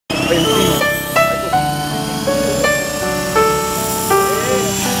I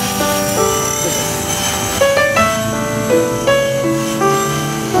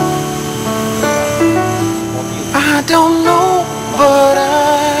don't know, but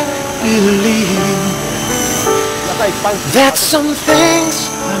I believe that some things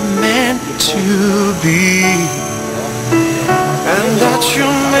are meant to be, and that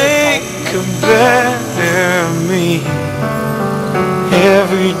you'll make a better me.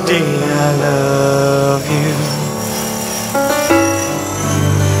 Every day I love you.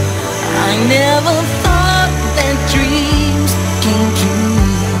 I never thought that dreams came true,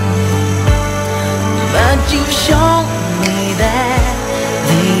 but you've shown me that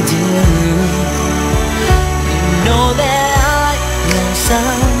they do. You know that I love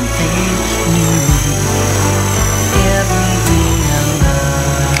something new. Every day I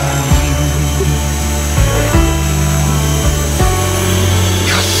love you.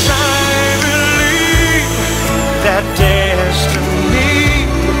 'Cause I believe that destiny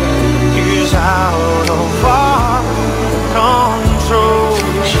is out of our control,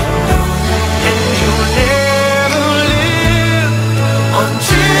 and you'll never live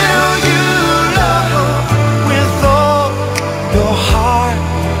until you love with all your heart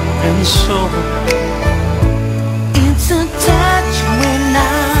and soul. It's a touch when I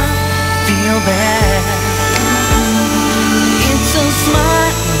feel bad. It's a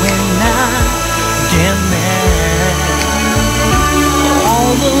smile when I get mad.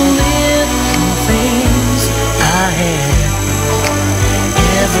 All the little things I have.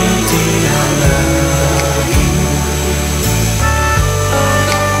 Every day I love you.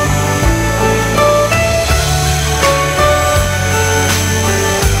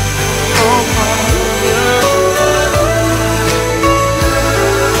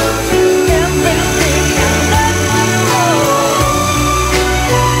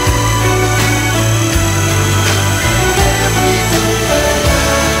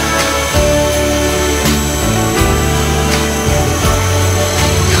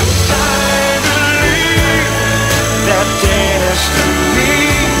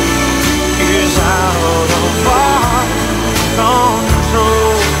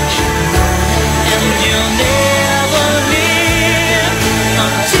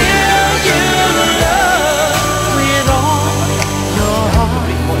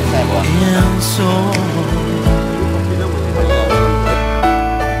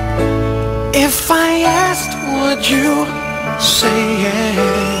 If I asked, would you say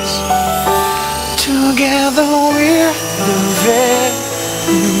yes? Together we're the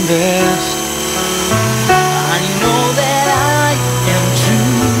very best. I know that I am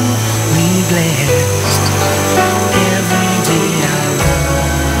truly blessed. Every day I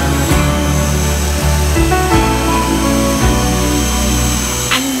love you.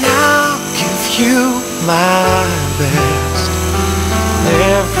 And I'll give you my best.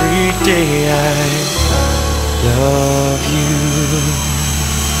 Every day I love you.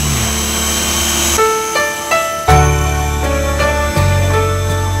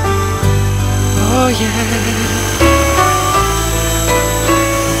 Oh yeah.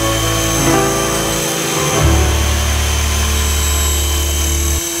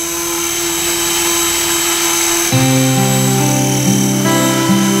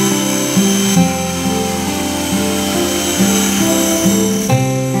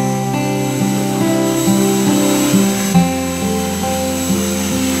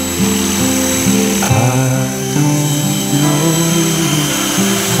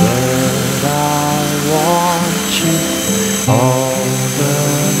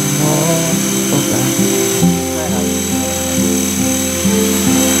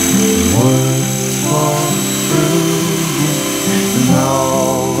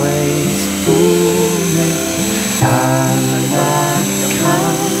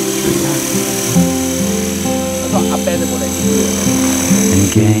 And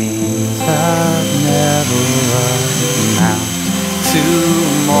games have never run out to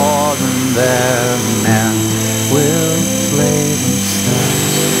more than their men will play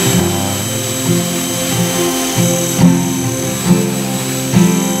themselves out.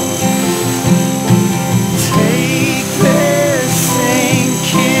 Take this St.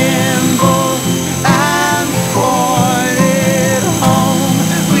 Kimball and point it home.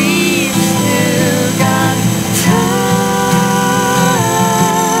 We've still got time.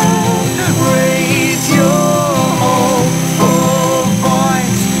 Raise your hopeful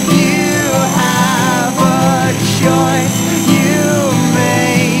voice. You have a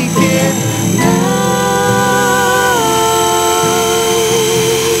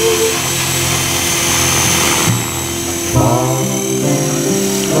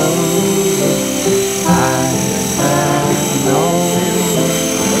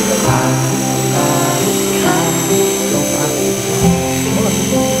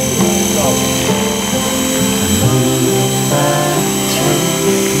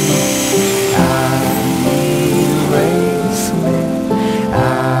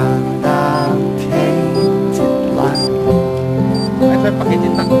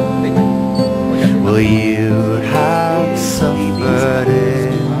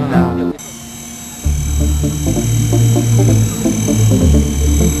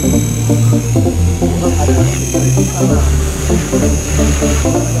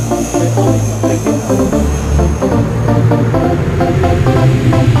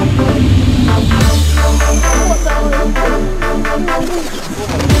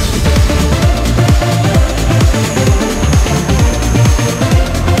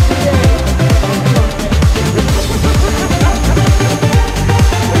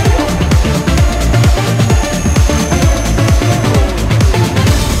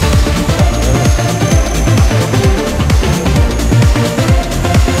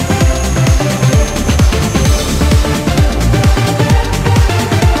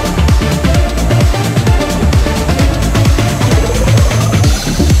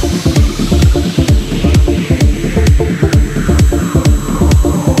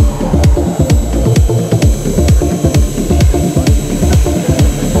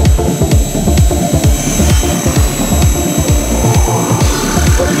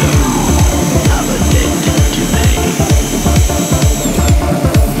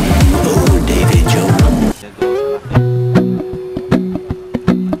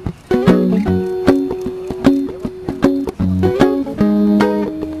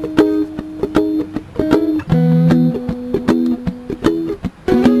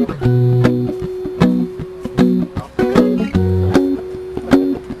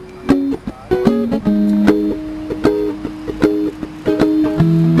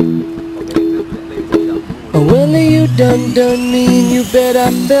undone me and you bet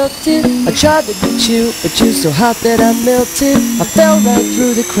I felt it. I tried to get you, but you're so hot that I melted. I fell right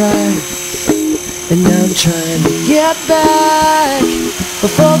through the cracks, and now I'm trying to get back.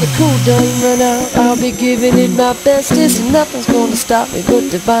 Before the cool done run out, I'll be giving it my bestest, and nothing's gonna stop me but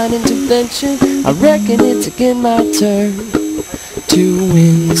divine intervention. I reckon it's again my turn to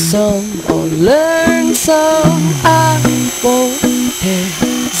win some or learn some. I won't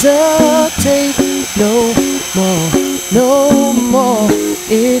hesitate no more, no more.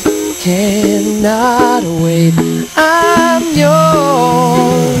 It cannot wait. I'm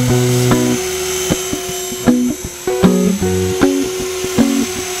yours.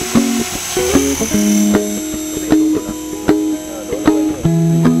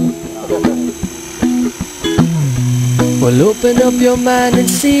 Well, open up your mind and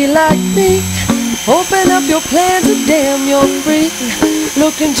see like me. Open up your plans and damn, you're free.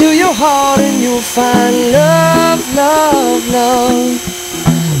 Look into your heart and you'll find love, love, love.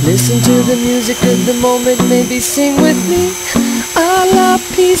 Listen to the music of the moment, maybe sing with me. A la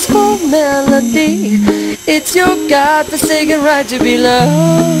peaceful melody. It's your God-forsaken right to be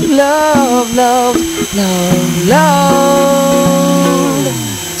loved, love, love, love, love.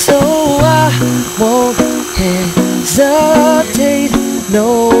 So I won't hesitate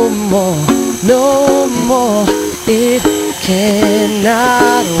no more, no more. It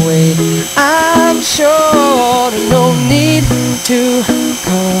cannot wait. I'm sure no need to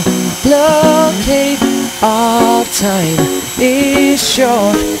complicate. Our time is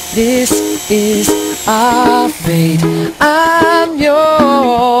short. This is our fate. I'm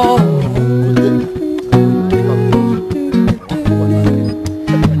yours.